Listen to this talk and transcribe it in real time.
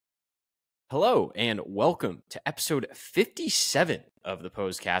Hello and welcome to episode 57 of the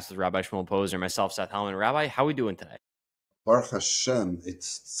Pos-cast with Rabbi Shmuel Posner, myself, Seth Hellman. Rabbi, how are we doing today? Baruch Hashem,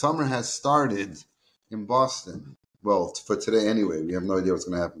 summer has started in Boston. Well, for today anyway. We have no idea what's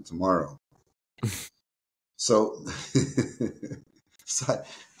going to happen tomorrow. So,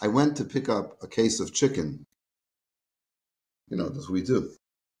 I went to pick up a case of chicken. You know, that's what we do.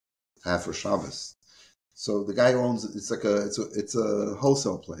 Half for Shabbos. So the guy who owns it, it's a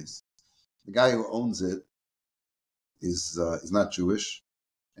wholesale place. The guy who owns it is not Jewish,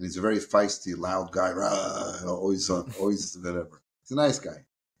 and he's a very feisty, loud guy. Always whatever. He's a nice guy.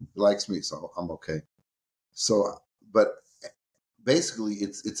 He likes me, so I'm okay. So, but basically,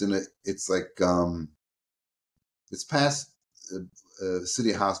 it's past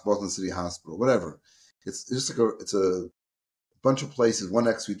City Hospital, Boston City Hospital, whatever. It's just it's a bunch of places, one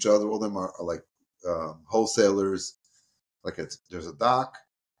next to each other. All of them are like wholesalers. There's a dock.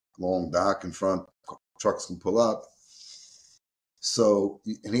 Long dock in front, trucks can pull up. So,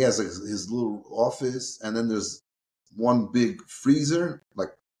 and he has his little office, and then there's one big freezer,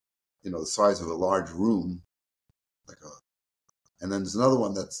 the size of a large room, and then there's another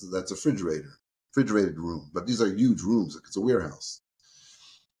one that's a refrigerated room. But these are huge rooms, like it's a warehouse.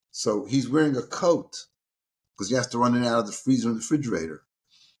 So he's wearing a coat because he has to run in and out of the freezer and the refrigerator.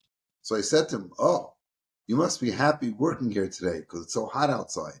 So I said to him, "Oh, you must be happy working here today because it's so hot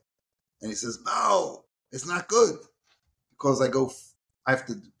outside." And he says, "No, it's not good because I have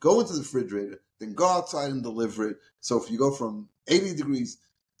to go into the refrigerator, then go outside and deliver it. So if you go from 80 degrees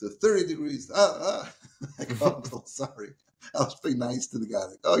to 30 degrees, I go, I'm sorry." I was being nice to the guy.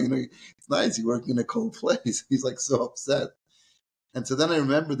 It's nice. You're working in a cold place. He's so upset. And so then I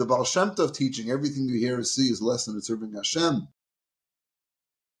remember the Baal Shem Tov teaching, everything you hear or see is less than serving Hashem.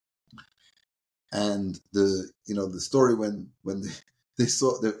 And the story when they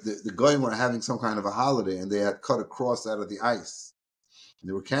saw the goyim were having some kind of a holiday, and they had cut a cross out of the ice, and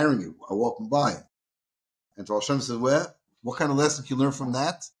they were carrying it. I walked by, and Baal Shem said, "Well, what kind of lesson can you learn from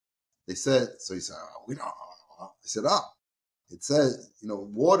that?" They said. So he said, "We don't." I said, it says,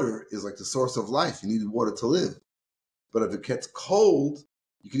 water is like the source of life. You need water to live, but if it gets cold,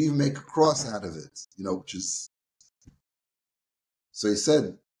 you can even make a cross out of it. Which is. So he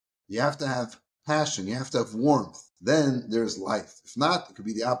said, you have to have passion. You have to have warmth. Then there's life. If not, it could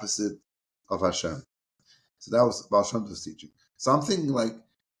be the opposite of Hashem. So that was Baal Shem Tov's teaching. So I'm thinking,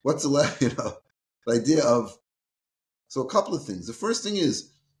 what's the idea of? So a couple of things. The first thing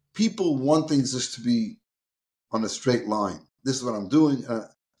is, people want things just to be on a straight line. This is what I'm doing.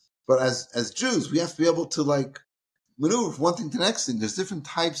 But as Jews, we have to be able to maneuver from one thing to the next thing. There's different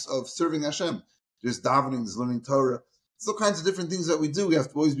types of serving Hashem. There's davening, there's learning Torah. There's all kinds of different things that we do. We have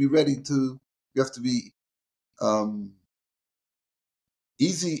to always be ready to. We have to be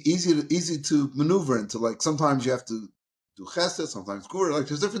easy to maneuver into. Sometimes you have to do chesed, sometimes gura.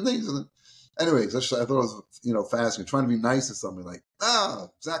 There's different things. Anyways, I thought it was fascinating. Trying to be nice to somebody,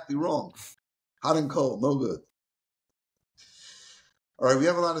 exactly wrong. Hot and cold, no good. All right, we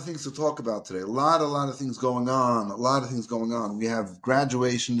have a lot of things to talk about today. A lot of things going on. We have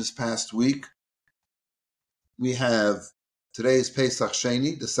graduation this past week. We have today's Pesach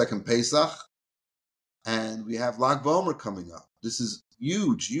Sheni, the second Pesach, and we have Lag BaOmer coming up. This is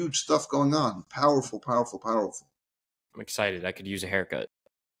huge stuff going on. Powerful. I'm excited. I could use a haircut.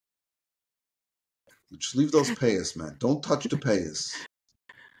 Just leave those payas, man. Don't touch the payas.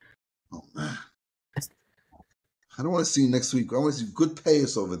 Oh, man. I don't want to see you next week. I want to see good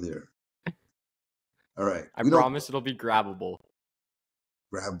payas over there. All right. I promise it'll be grabbable.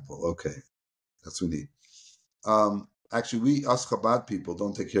 Grabbable. Okay. That's what we need. Actually, us Chabad people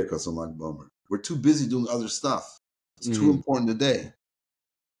don't take haircuts on Lag BaOmer. We're too busy doing other stuff. It's too important today.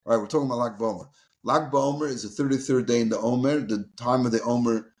 All right, we're talking about Lag BaOmer. Lag BaOmer is the 33rd day in the Omer. The time of the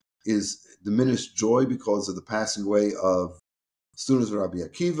Omer is diminished joy because of the passing away of students of Rabbi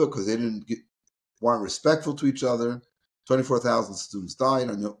Akiva, because they weren't respectful to each other. 24,000 students died.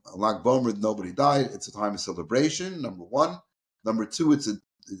 On Lag BaOmer, nobody died. It's a time of celebration, number one. Number two, it's an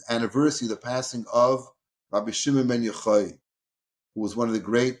anniversary of the passing of Rabbi Shimon ben Yochai, who was one of the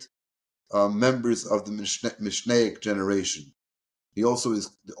great members of the Mishnaic generation. He also is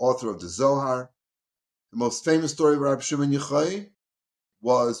the author of the Zohar. The most famous story of Rabbi Shimon ben Yochai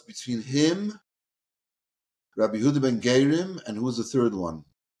was between him, Rabbi Yehuda ben Gerim, and who was the third one?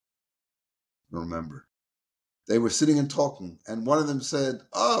 I don't remember. They were sitting and talking, and one of them said,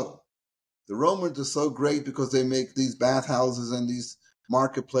 "Oh, the Romans are so great because they make these bathhouses and these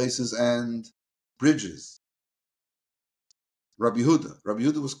marketplaces and bridges." Rabbi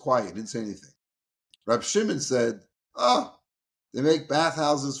Yehuda was quiet, didn't say anything. Rabbi Shimon said, "Oh, They make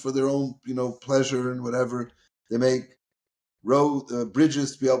bathhouses for their own, pleasure and whatever. They make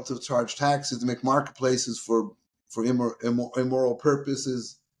bridges to be able to charge taxes. They make marketplaces for immoral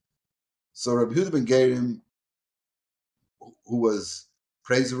purposes. So Rabbi Yehuda ben Gerim, who was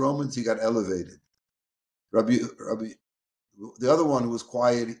praised the Romans, he got elevated. Rabbi, the other one who was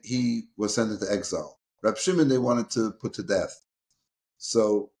quiet, he was sent into exile. Rabbi Shimon, they wanted to put to death.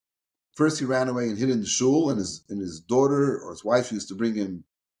 So first he ran away and hid in the shul, and his daughter or his wife used to bring him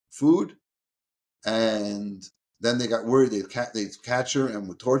food. And then they got worried they'd catch her and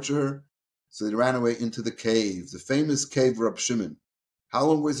would torture her. So they ran away into the cave, the famous cave of Rabbi Shimon. How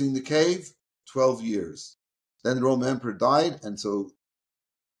long was he in the cave? 12 years. Then the Roman emperor died, and so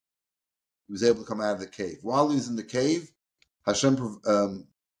he was able to come out of the cave. While he was in the cave,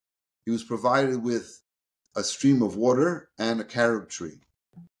 he was provided with a stream of water and a carob tree.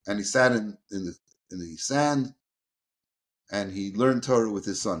 And he sat in the sand, and he learned Torah with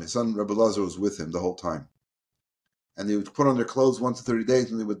his son. His son, Rebbe Lazar, was with him the whole time. And they would put on their clothes once in 30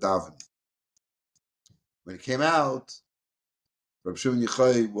 days, and they would daven. When he came out, Rabbi Shimon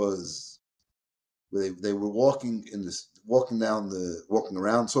Yochai was, they were walking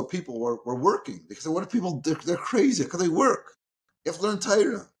around. So people were working. They said, "What are people? They're crazy because they work. You have to learn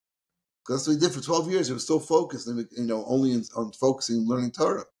Torah." Because that's what he did for 12 years. He was so focused, only on focusing on learning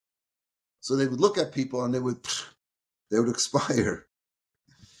Torah. So they would look at people and they would expire.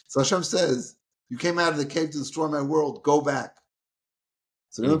 So Hashem says, "You came out of the cave to destroy my world. Go back."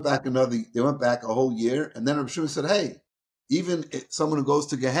 So they went back a whole year, and then Rabbi Shimon said, "Hey, even someone who goes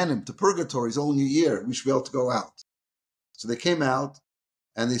to Gehenna, to purgatory, is only a year. We should be able to go out." So they came out,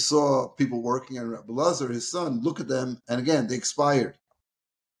 and they saw people working, and Rabbi Lazar, his son, looked at them, and again they expired.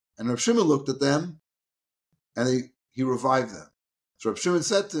 And Rabbi Shimon looked at them, and he revived them. So Rabbi Shimon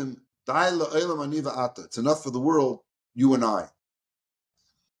said to him, "Dai la'olam ani va'ata." It's enough for the world, you and I.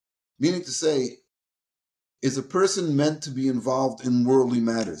 Meaning to say, is a person meant to be involved in worldly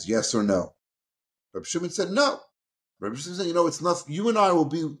matters? Yes or no? Rabbi Shimon said no. Rabbi Shimon said, it's enough. You and I will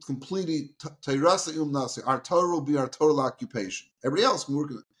be completely our Torah will be our total occupation. Everybody else can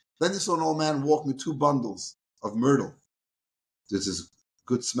work. Then they saw an old man walking with 2 bundles of myrtle. This is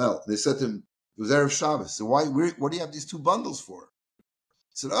good smell. They said to him, it was Erev Shabbos. So what do you have these 2 bundles for?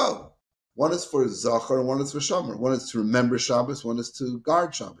 He said, one is for Zachar and one is for Shomer. One is to remember Shabbos, one is to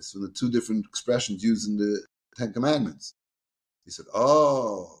guard Shabbos. From the 2 different expressions used in the 10 Commandments. He said,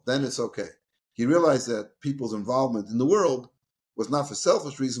 then it's okay. He realized that people's involvement in the world was not for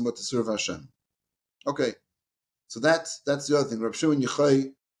selfish reason, but to serve Hashem. Okay, so that's the other thing. Rabbi Shimon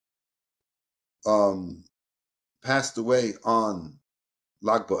Yochai passed away on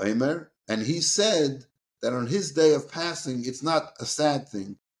Lag BaOmer, and he said that on his day of passing, it's not a sad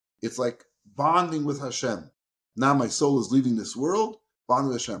thing. It's like bonding with Hashem. Now my soul is leaving this world, bonding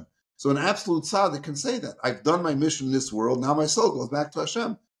with Hashem. So an absolute tzaddik can say that. I've done my mission in this world, now my soul goes back to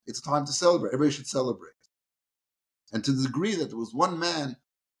Hashem. It's time to celebrate. Everybody should celebrate. And to the degree that there was one man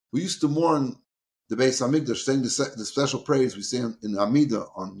who used to mourn the Beis Hamikdash, saying the special praise we say in Amidah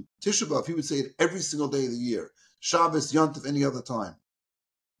on Tisha B'Av, he would say it every single day of the year. Shabbos, Yontif, any other time.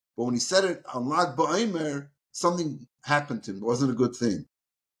 But when he said it on Lag BaOmer, something happened to him. It wasn't a good thing.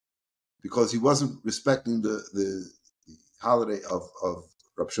 Because he wasn't respecting the holiday of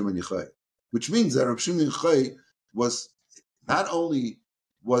Rabbi Shimon Yochai. Which means that Rabbi Shimon Yochai was not only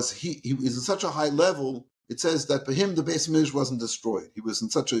was he is in such a high level, it says that for him the Beis Hamikdash wasn't destroyed. He was in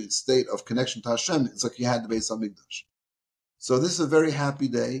such a state of connection to Hashem, it's like he had the Beis Hamikdash. So this is a very happy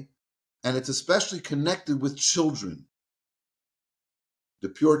day, and it's especially connected with children. The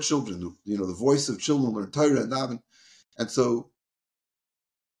pure children, the voice of children learn Torah and daven. And so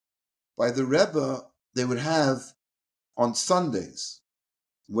by the Rebbe, they would have on Sundays,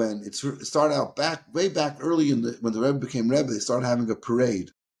 when it started out way back early when the Rebbe became Rebbe, they started having a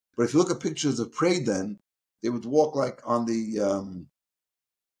parade. But if you look at pictures of parade then, they would walk like on the,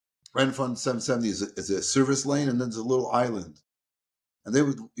 right in front of 770 is a service lane, and then there's a little island. And they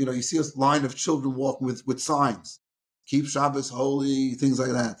would, you see a line of children walking with signs. Keep Shabbos holy, things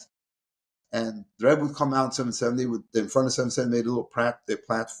like that. And the Rebbe would come out in 770, in front of 770, made a little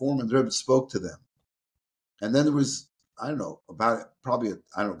platform, and the Rebbe spoke to them. And then there was, probably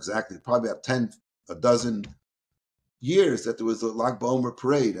about a dozen years that there was a Lag BaOmer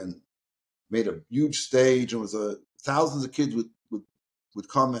parade, and made a huge stage, and thousands of kids would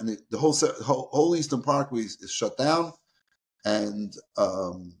come, and the whole Eastern Parkway is shut down, and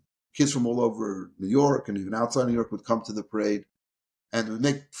kids from all over New York and even outside New York would come to the parade, and would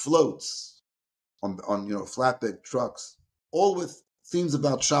make floats on flatbed trucks, all with themes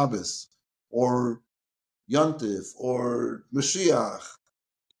about Shabbos, or Yontif or Mashiach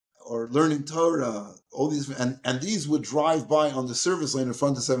or learning Torah, all these, and these would drive by on the service lane in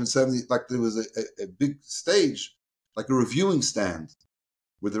front of 770, like there was a big stage, like a reviewing stand,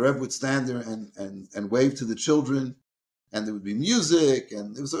 where the Rebbe would stand there and wave to the children, and there would be music,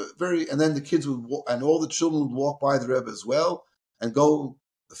 and it was and then the kids would and all the children would walk by the Rebbe as well, and go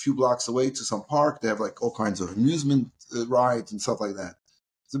a few blocks away to some park. They have like all kinds of amusement rides and stuff like that.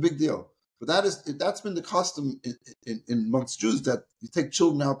 It's a big deal. But that's been the custom in amongst Jews, that you take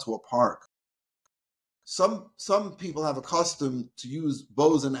children out to a park. Some people have a custom to use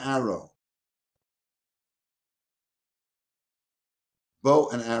bows and arrow. Bow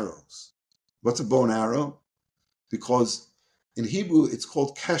and arrows. What's a bow and arrow? Because in Hebrew it's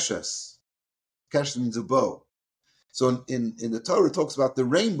called keshes. Keshes means a bow. So in the Torah it talks about the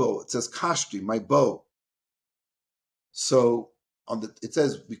rainbow. It says kashti, my bow. So it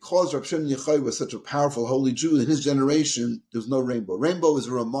says, because Rabbi Shimon Yochai was such a powerful holy Jew, in his generation, there's no rainbow. Rainbow is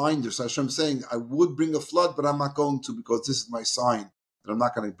a reminder. So Hashem saying, I would bring a flood, but I'm not going to, because this is my sign, and I'm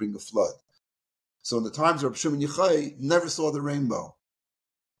not going to bring a flood. So in the times of Rabbi Shimon Yochai, never saw the rainbow.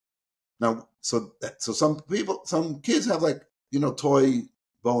 Now, so some kids have toy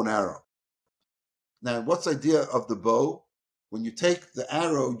bow and arrow. Now, what's the idea of the bow? When you take the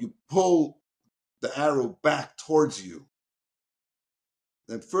arrow, you pull the arrow back towards you.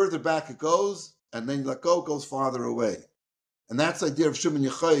 Then further back it goes, and then you let go, it goes farther away. And that's the idea of Shimon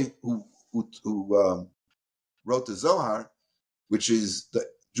Yochai, who wrote the Zohar, which is the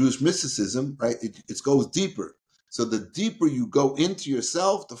Jewish mysticism, right? It goes deeper. So the deeper you go into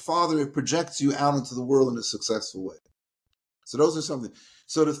yourself, the farther it projects you out into the world in a successful way. So those are something.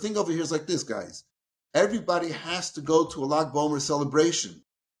 So the thing over here is like this, guys. Everybody has to go to a Lag BaOmer celebration.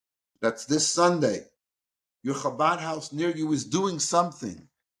 That's this Sunday. Your Chabad house near you is doing something,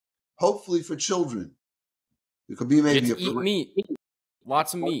 hopefully for children. It could be maybe eat meat,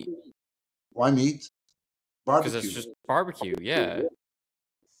 lots of meat. Why meat? Barbecue. Because it's just barbecue, yeah.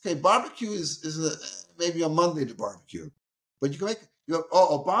 Okay, barbecue is maybe on Monday to barbecue, but you can make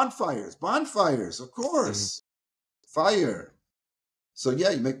bonfires, of course, fire. So yeah,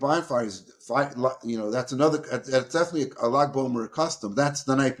 you make bonfires. That's that's definitely a Lag BaOmer custom. That's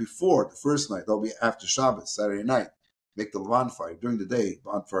the night before, the first night. That'll be after Shabbos, Saturday night. Make the bonfire. During the day,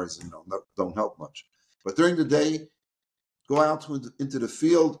 bonfires don't help much. But during the day, go out into the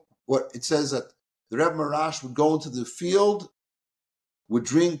field. What it says that the Rebbe Marash would go into the field, would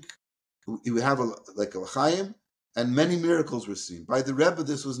drink, he would have a l'chaim, and many miracles were seen. By the Rebbe,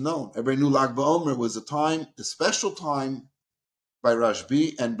 this was known. Everybody knew Lag BaOmer was a special time by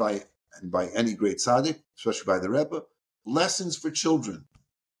Rashbi and by any great tzaddik, especially by the Rebbe, lessons for children.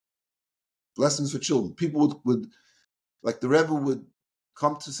 Lessons for children. People would like the Rebbe would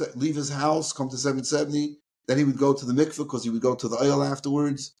leave his house, come to 770, then he would go to the mikveh because he would go to the oil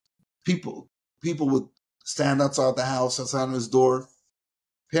afterwards. People would stand outside the house, outside of his door.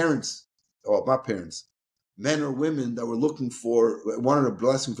 Parents, or not parents, men or women that were looking for, wanted a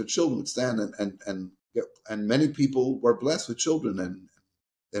blessing for children would stand and many people were blessed with children, and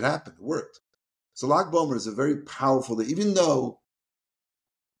it happened, it worked. So Lag BaOmer is a very powerful day, even though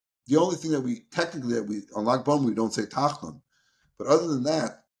the only thing that on Lag BaOmer we don't say Tachnun, but other than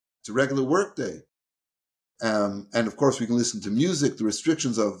that, it's a regular work day. And of course we can listen to music, the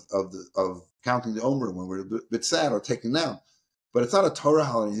restrictions of counting the Omer when we're a bit sad or taken down. But it's not a Torah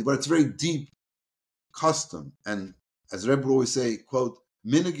holiday, but it's a very deep custom. And as Rebbe would always say, quote,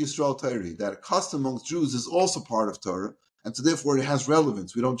 Minig Yisrael Torah, that a custom amongst Jews is also part of Torah, and so therefore it has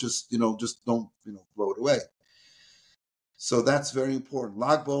relevance. We don't just don't blow it away. So that's very important.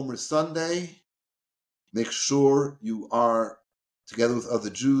 Lag BaOmer Sunday, make sure you are together with other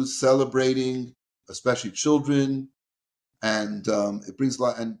Jews celebrating, especially children, and it brings a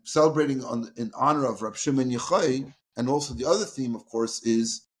lot, and celebrating in honor of Rabbi Shimon Yochai. And also the other theme, of course,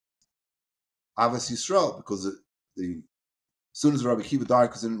 is Avas Yisrael, because as soon as Rabbi Kiva died,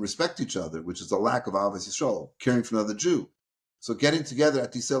 because they didn't respect each other, which is a lack of Avas Yisrael, caring for another Jew. So getting together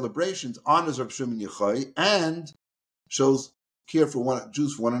at these celebrations honors Rabbi Shimon Yochai and shows care for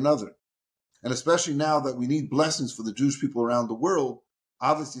Jews for one another. And especially now that we need blessings for the Jewish people around the world,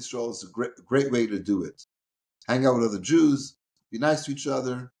 Avas Yisrael is a great way to do it. Hang out with other Jews, be nice to each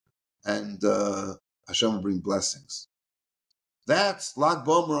other, and Hashem will bring blessings. That's Lag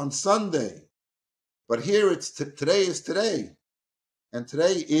BaOmer on Sunday. But here today is today. And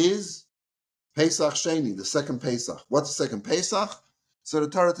today is Pesach Sheni, the second Pesach. What's the second Pesach? So the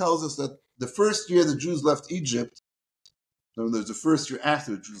Torah tells us that the first year the Jews left Egypt, there's the first year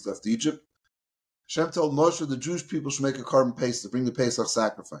after the Jews left Egypt, Hashem told Moshe the Jewish people should make a carbon Pesach to bring the Pesach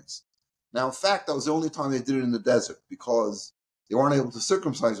sacrifice. Now, in fact, that was the only time they did it in the desert because they weren't able to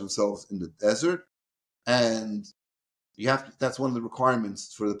circumcise themselves in the desert, and that's one of the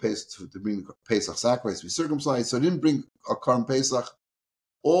requirements for the Pesach to bring the Pesach sacrifice to be circumcised. So they didn't bring a Karm Pesach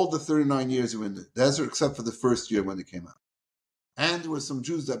all the 39 years they were in the desert, except for the first year when they came out. And there were some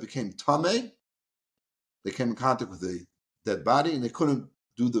Jews that became Tameh. They came in contact with the dead body, and they couldn't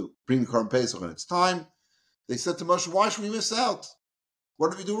bring the Karm Pesach in its time. They said to Moshe, "Why should we miss out?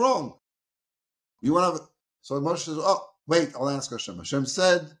 What did we do wrong? You want to?" So Moshe says, "Oh, wait, I'll ask Hashem." Hashem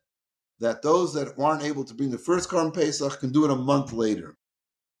said that those that weren't able to bring the first Karm Pesach can do it a month later,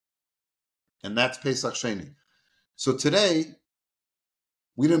 and that's Pesach Sheni. So today,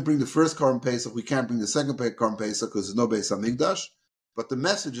 we didn't bring the first Karm Pesach. We can't bring the second Karm Pesach because there's no Beis Hamikdash. But the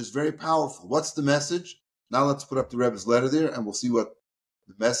message is very powerful. What's the message? Now let's put up the Rebbe's letter there, and we'll see what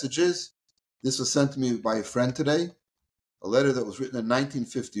the message is. This was sent to me by a friend today, a letter that was written in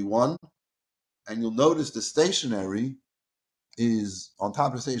 1951. And you'll notice the stationery is on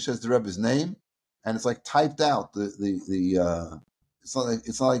top of the stationery, it says the Rebbe's name, and it's like typed out. It's not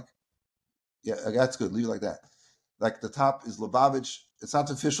like yeah, that's good. Leave it like that. Like the top is Lubavitch. It's not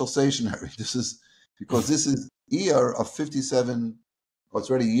official stationery. This is because this is year of 57. Well, it's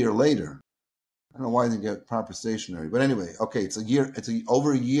already a year later. I don't know why they didn't get proper stationery, but anyway, okay, it's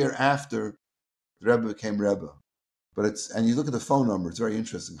over a year after the Rebbe became Rebbe. But and you look at the phone number, it's very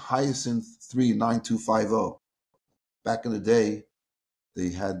interesting. Hyacinth 39250. Back in the day, they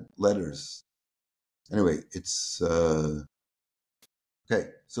had letters. Anyway, it's okay.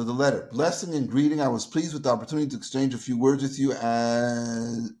 So the letter, blessing and greeting. I was pleased with the opportunity to exchange a few words with you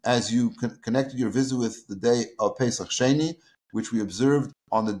as you connected your visit with the day of Pesach Sheni, which we observed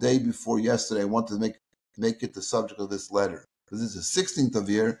on the day before yesterday. I wanted to make it the subject of this letter because this is the 16th of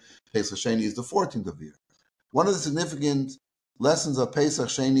year. Pesach Sheni is the 14th of year. One of the significant lessons of Pesach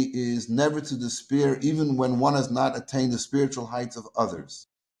Sheni is never to despair even when one has not attained the spiritual heights of others.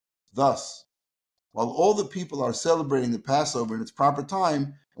 Thus, while all the people are celebrating the Passover in its proper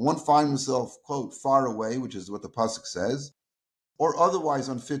time, and one finds himself, quote, far away, which is what the Pasuk says, or otherwise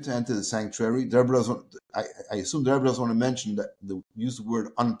unfit to enter the sanctuary, I assume the Rebbe doesn't want to mention that use the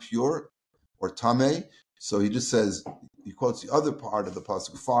word impure or tameh, so he just says, he quotes the other part of the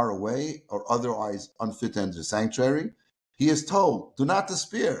Pasuk, far away, or otherwise unfit to enter the sanctuary. He is told, do not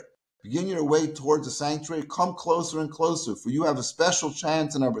despair. Begin your way towards the sanctuary. Come closer and closer, for you have a special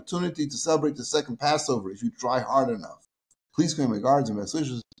chance and opportunity to celebrate the second Passover if you try hard enough. Please convey my regards and best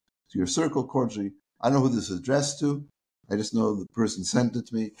wishes to your circle cordially. I don't know who this is addressed to. I just know the person sent it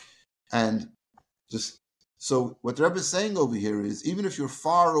to me. And just so what the Rebbe is saying over here is, even if you're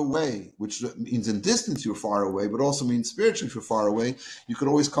far away, which means in distance you're far away, but also means spiritually if you're far away, you can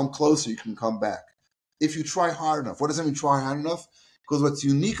always come closer, you can come back. If you try hard enough. What does that mean, try hard enough? Because what's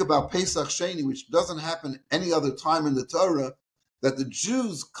unique about Pesach Sheni, which doesn't happen any other time in the Torah, that the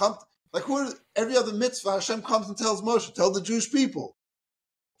Jews come, like every other mitzvah, Hashem comes and tells Moshe, tell the Jewish people,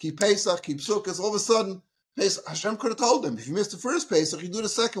 keep Pesach, keep Sukkot. All of a sudden, Hashem could have told them, if you missed the first Pesach, you do the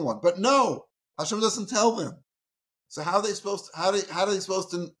second one. But no, Hashem doesn't tell them. So how does it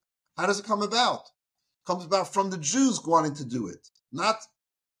come about? It comes about from the Jews wanting to do it, not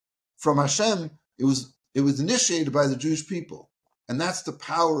from Hashem. It was initiated by the Jewish people. And that's the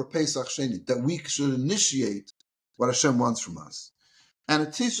power of Pesach Sheni, that we should initiate what Hashem wants from us. And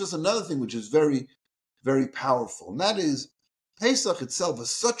it teaches us another thing which is very, very powerful. And that is, Pesach itself is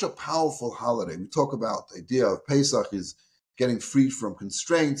such a powerful holiday. We talk about the idea of Pesach is getting freed from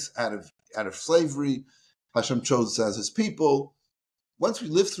constraints out of slavery. Hashem chose us as his people. Once we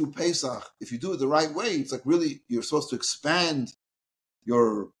live through Pesach, if you do it the right way, it's like really you're supposed to expand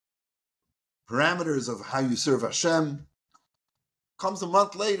your parameters of how you serve Hashem. Comes a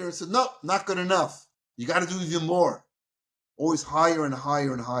month later and says, no, not good enough. You got to do even more. Always higher and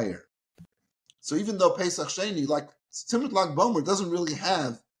higher and higher. So even though Pesach Sheni, like similar to Lag BaOmer, doesn't really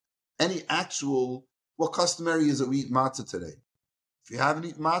have any actual, what customary is that we eat matzah today. If you haven't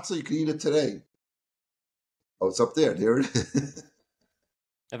eaten matzah, you can eat it today. Oh, it's up there. There it is.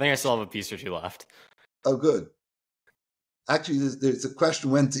 I think I still have a piece or two left. Oh, good. Actually, there's a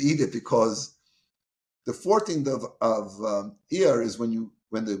question when to eat it, because the 14th of Iyar is when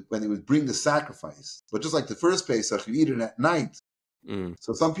they would bring the sacrifice. But just like the first Pesach, you eat it at night. Mm.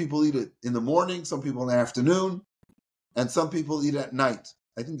 So some people eat it in the morning, some people in the afternoon, and some people eat it at night.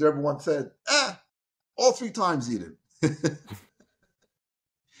 I think the Rebbe once said, all 3 times eat it.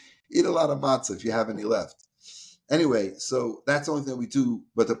 Eat a lot of matzah if you have any left. Anyway, so that's the only thing we do.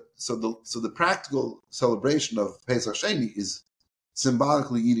 But the practical celebration of Pesach Sheni is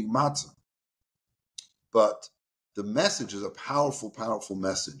symbolically eating matzah. But the message is a powerful, powerful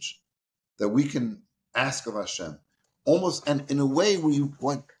message. that we can ask of Hashem. Almost, and in a way where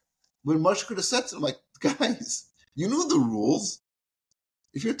when Moshe could have said to them, like, guys, you know the rules.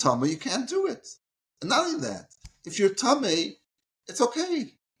 If you're Tameh, you can't do it. And not only that, if you're Tameh, it's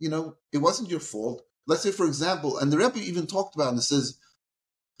okay. It wasn't your fault. Let's say, for example, and the Rebbe even talked about it, and it says,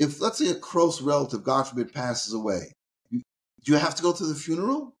 if, let's say, a close relative, God forbid, passes away, do you have to go to the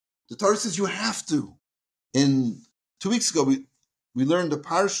funeral? The Torah says you have to. 2 weeks ago, we learned the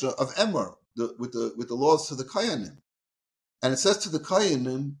parsha of Emor with the laws to the Kohanim. And it says to the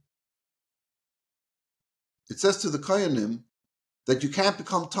Kohanim, that you can't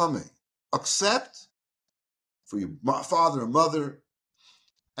become Tameh, except for your father or mother.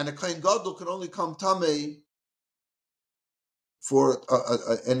 And a Kohen Gadol can only come Tameh for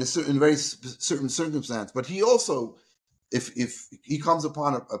in a very certain circumstance. But he also, if he comes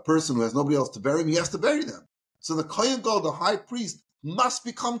upon a person who has nobody else to bury him, he has to bury them. So the Kohen Gadol, the high priest, must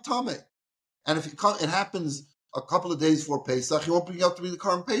become Tameh. And if it happens a couple of days before Pesach, he won't be able to bring the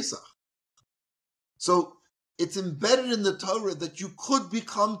Korban Pesach. So it's embedded in the Torah that you could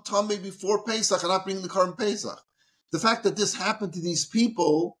become Tameh before Pesach and not bring the Korban Pesach. The fact that this happened to these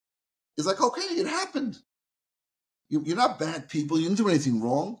people is like, okay, it happened. You're not bad people. You didn't do anything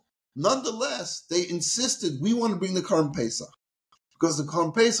wrong. Nonetheless, they insisted, we want to bring the Korban Pesach. Because the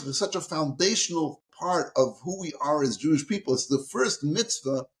Korban Pesach is such a foundational part of who we are as Jewish people. It's the first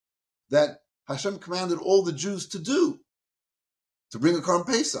mitzvah that Hashem commanded all the Jews to do, to bring a Korban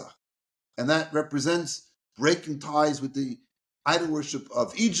Pesach. And that represents breaking ties with the idol worship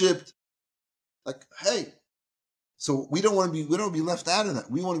of Egypt. Like, hey, so we don't want to be left out of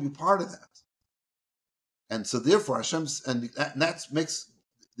that. We want to be part of that. And so therefore Hashem's, and that makes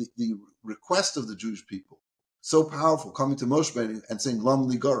the request of the Jewish people so powerful, coming to Moshe and saying, Lam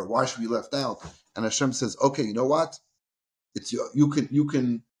Ligara, why should we be left out? And Hashem says, okay, you know what? It's you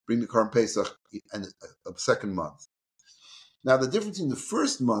can bring the Korban Pesach in a second month. Now the difference in the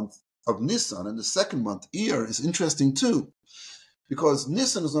first month of Nisan and the second month, Iyar, is interesting too. Because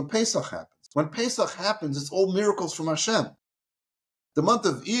Nisan is when Pesach happens. When Pesach happens, it's all miracles from Hashem. The month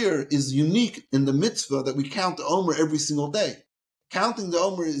of Iyar is unique in the mitzvah that we count the Omer every single day. Counting the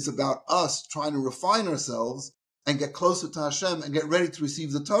Omer is about us trying to refine ourselves and get closer to Hashem and get ready to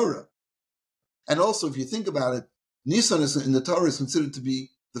receive the Torah. And also, if you think about it, Nisan in the Torah is considered to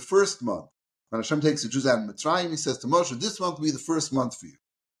be the first month. When Hashem takes the Jews out of Mitzrayim, he says to Moshe, this month will be the first month for you.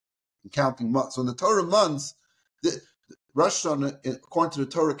 In counting months. So in the Torah months, Rosh Hashanah, according to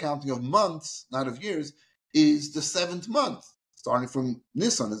the Torah counting of months, not of years, is the seventh month. Starting from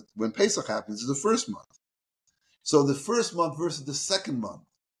Nisan, when Pesach happens, is the first month. So the first month versus the second month.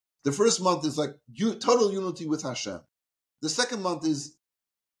 The first month is like total unity with Hashem. The second month is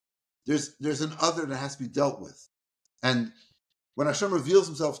there's an other that has to be dealt with. And when Hashem reveals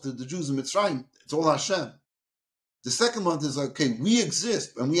himself to the Jews in Mitzrayim, it's all Hashem. The second month is like, okay, we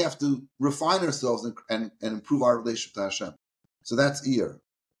exist and we have to refine ourselves and improve our relationship to Hashem. So that's Iyar.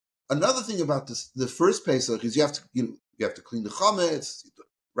 Another thing about this, the first Pesach is you have to clean the chametz,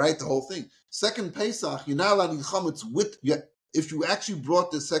 right? The whole thing. Second Pesach, you're not allowed to eat chametz if you actually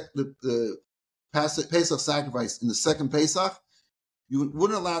brought the Pesach sacrifice in the second Pesach, you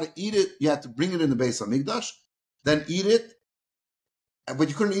wouldn't allow to eat it. You had to bring it in the Beis Hamikdash, then eat it, but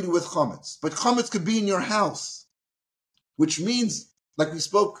you couldn't eat it with chametz. But chametz could be in your house, which means, like we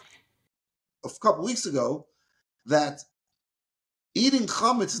spoke a couple weeks ago, that eating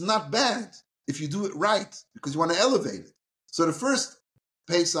chametz is not bad if you do it right, because you want to elevate it. So the first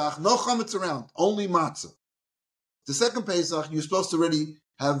Pesach, no chametz around, only matzah. The second Pesach, you're supposed to already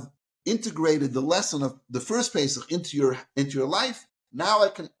have integrated the lesson of the first Pesach into your life. Now I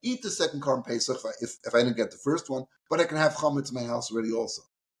can eat the second Korban Pesach if I didn't get the first one, but I can have chametz in my house already also.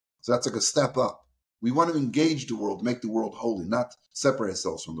 So that's like a step up. We want to engage the world, make the world holy, not separate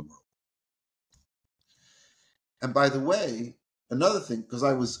ourselves from the world. And by the way, another thing, because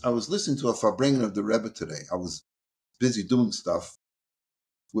I was listening to a Farbrengen of the Rebbe today. I was busy doing stuff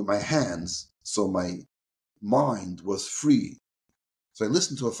with my hands, so my mind was free. So I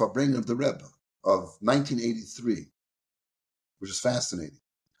listened to a Farbrengen of the Rebbe of 1983, which is fascinating.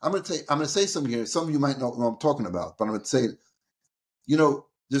 I'm going to say something here. Some of you might know what I'm talking about, but I'm going to say,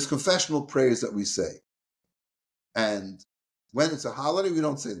 there's confessional prayers that we say. And when it's a holiday, we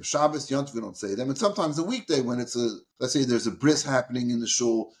don't say them. Shabbos, Yom, we don't say them. And sometimes a weekday when let's say there's a bris happening in the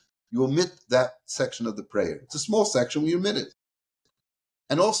shul, you omit that section of the prayer. It's a small section, we omit it.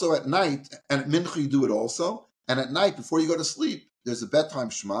 And also at night, and at mincha you do it also, and at night before you go to sleep, there's a bedtime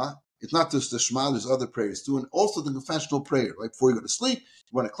shema. It's not just the shema, there's other prayers too, and also the confessional prayer. Like before you go to sleep,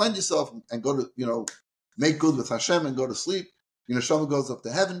 you want to cleanse yourself and go to, make good with Hashem and go to sleep. Your neshama goes up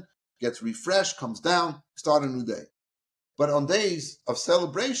to heaven. gets refreshed, comes down, start a new day. But on days of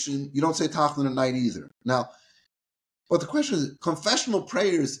celebration, you don't say Tachlon at night either. Now, but the question is, confessional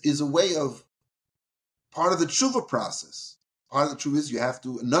prayers is a way of part of the tshuva process. Part of the tshuva is you have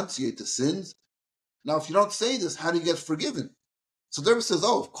to enunciate the sins. Now, if you don't say this, how do you get forgiven? So the Rebbe says,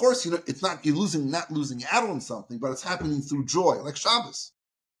 oh, of course, it's not not losing out on something, but it's happening through joy, like Shabbos.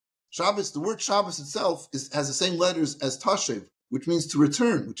 Shabbos, the word Shabbos itself has the same letters as Tashev, which means to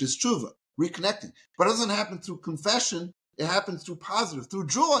return, which is tshuva, reconnecting. But it doesn't happen through confession. It happens through positive, through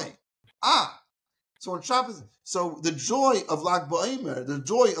joy. So on Shabbos, so the joy of Lag BaOmer, the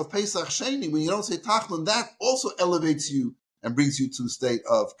joy of Pesach Sheni, when you don't say Tachlon, that also elevates you and brings you to a state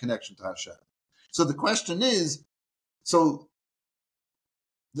of connection to Hashem. So the question is,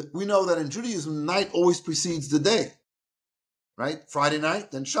 we know that in Judaism, night always precedes the day, right? Friday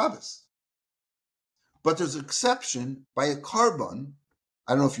night, then Shabbos. But there's an exception by a carbon.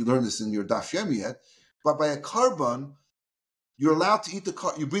 I don't know if you learned this in your Daf Yomi yet, but by a carbon, you're allowed to eat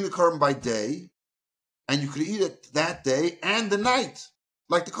you bring the carbon by day, and you could eat it that day and the night.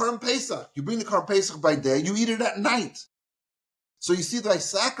 Like the carbon Pesach. You bring the carbon Pesach by day, you eat it at night. So you see that by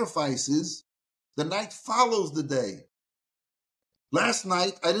sacrifices, the night follows the day. Last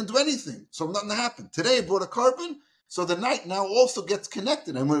night, I didn't do anything, so nothing happened. Today, I brought a carbon, so the night now also gets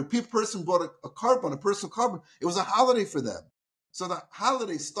connected. And when a person brought a carbon, a personal carbon, it was a holiday for them. So the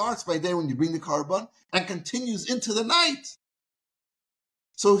holiday starts by day when you bring the carbon and continues into the night.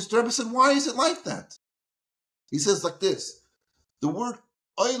 So the Rebbe said, why is it like that? He says like this, the word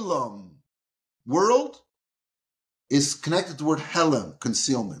olam, world, is connected to the word helem,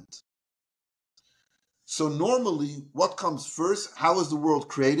 concealment. So normally, what comes first? How is the world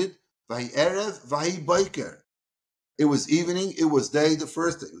created? Vahi erev, vahi boker. It was evening, it was day, the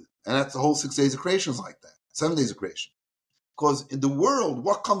first day. And that's the whole 6 days of creation is like that. 7 days of creation. Because in the world,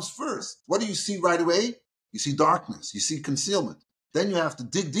 what comes first? What do you see right away? You see darkness, you see concealment. Then you have to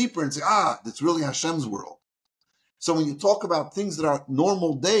dig deeper and say, that's really Hashem's world. So when you talk about things that are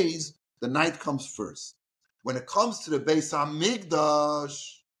normal days, the night comes first. When it comes to the Beis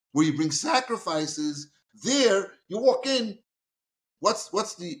HaMikdash, where you bring sacrifices, there you walk in. What's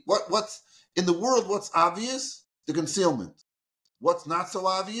in the world? What's obvious? The concealment. What's not so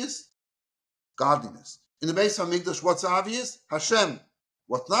obvious? Godliness. In the Beis HaMikdash, what's obvious? Hashem.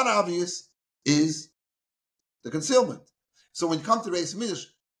 What's not obvious is the concealment. So when you come to the Beis HaMikdash,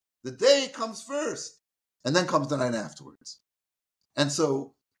 the day comes first, and then comes the night afterwards. And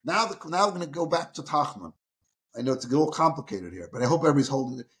so now we're going to go back to Tachlon. I know it's a little complicated here, but I hope everybody's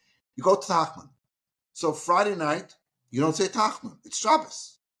holding it. You go to Tachlon. So Friday night, you don't say Tachlon. It's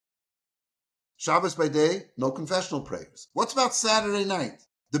Shabbos. Shabbos by day, no confessional prayers. What's about Saturday night?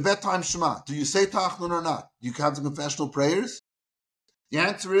 The bedtime Shema. Do you say Tachlon or not? Do you have the confessional prayers? The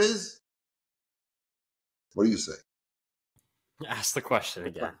answer is, what do you say? Ask the question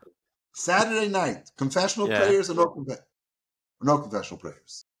again. Saturday night, confessional prayers or no confessional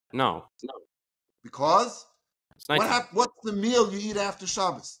prayers? No. Because it's what's the meal you eat after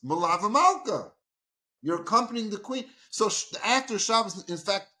Shabbos? Malava Malka. You're accompanying the queen. So after Shabbos, in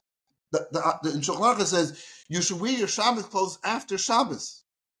fact, the in Shulchan Aruch says you should wear your Shabbos clothes after Shabbos.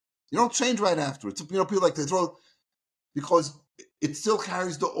 You don't change right afterwards. People like to throw, because it still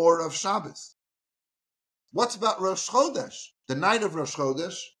carries the aura of Shabbos. What's about Rosh Chodesh? The night of Rosh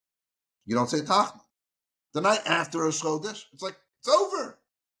Chodesh, you don't say Tachlon. The night after Rosh Chodesh, it's over.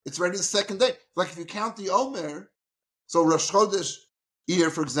 It's already the second day. Like if you count the Omer, so Rosh Chodesh year,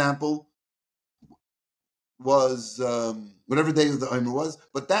 for example, was whatever day of the Omer was,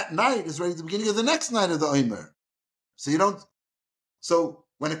 but that night is already the beginning of the next night of the Omer. So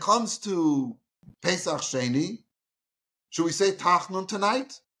when it comes to Pesach Sheni, should we say Tachlon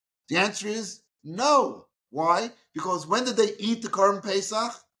tonight? The answer is no. Why? Because when did they eat the Korban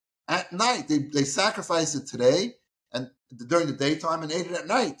Pesach? At night. They sacrificed it today and during the daytime and ate it at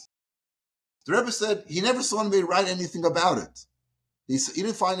night. The Rebbe said he never saw anybody write anything about it. He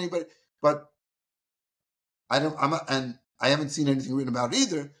didn't find anybody, but I haven't seen anything written about it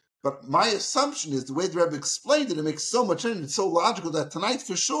either. But my assumption is the way the Rebbe explained it, it makes so much sense. It's so logical that tonight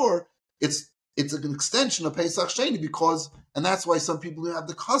for sure it's an extension of Pesach Sheni and that's why some people have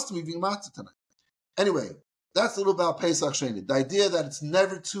the custom of eating matzah tonight. Anyway, that's a little about Pesach Sheni. The idea that it's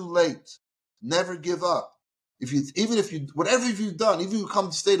never too late, never give up. Whatever you've done, even if you come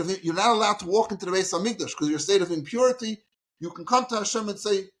to state of, you're not allowed to walk into the Beis HaMikdash because you're a state of impurity. You can come to Hashem and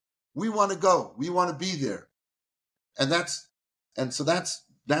say, "We want to go. We want to be there," and that's I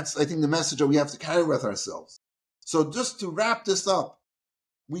think the message that we have to carry with ourselves. So just to wrap this up,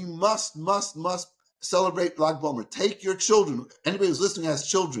 we must celebrate Lag BaOmer. Take your children. Anybody who's listening has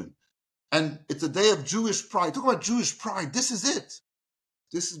children. And it's a day of Jewish pride. Talk about Jewish pride. This is it.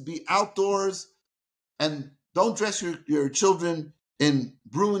 This is be outdoors, and don't dress your children in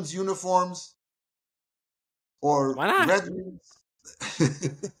Bruins uniforms or Why not? Red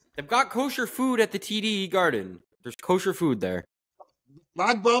Wings. They've got kosher food at the TDE garden. There's kosher food there.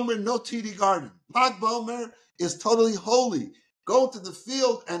 Lag BaOmer, no TD garden. Lag BaOmer is totally holy. Go to the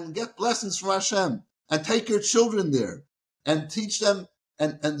field and get blessings from Hashem, and take your children there and teach them.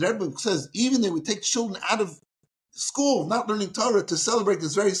 And Rebbe says even they would take children out of school, not learning Torah, to celebrate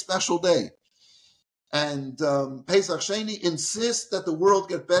this very special day. And Pesach Sheni insists that the world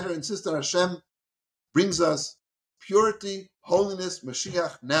get better, insists that Hashem brings us purity, holiness,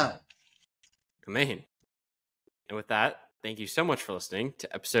 Mashiach now. Amen. And with that, thank you so much for listening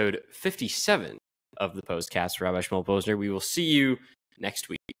to episode 57 of the Pos-cast. Rabbi Shmuel Posner. We will see you next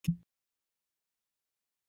week.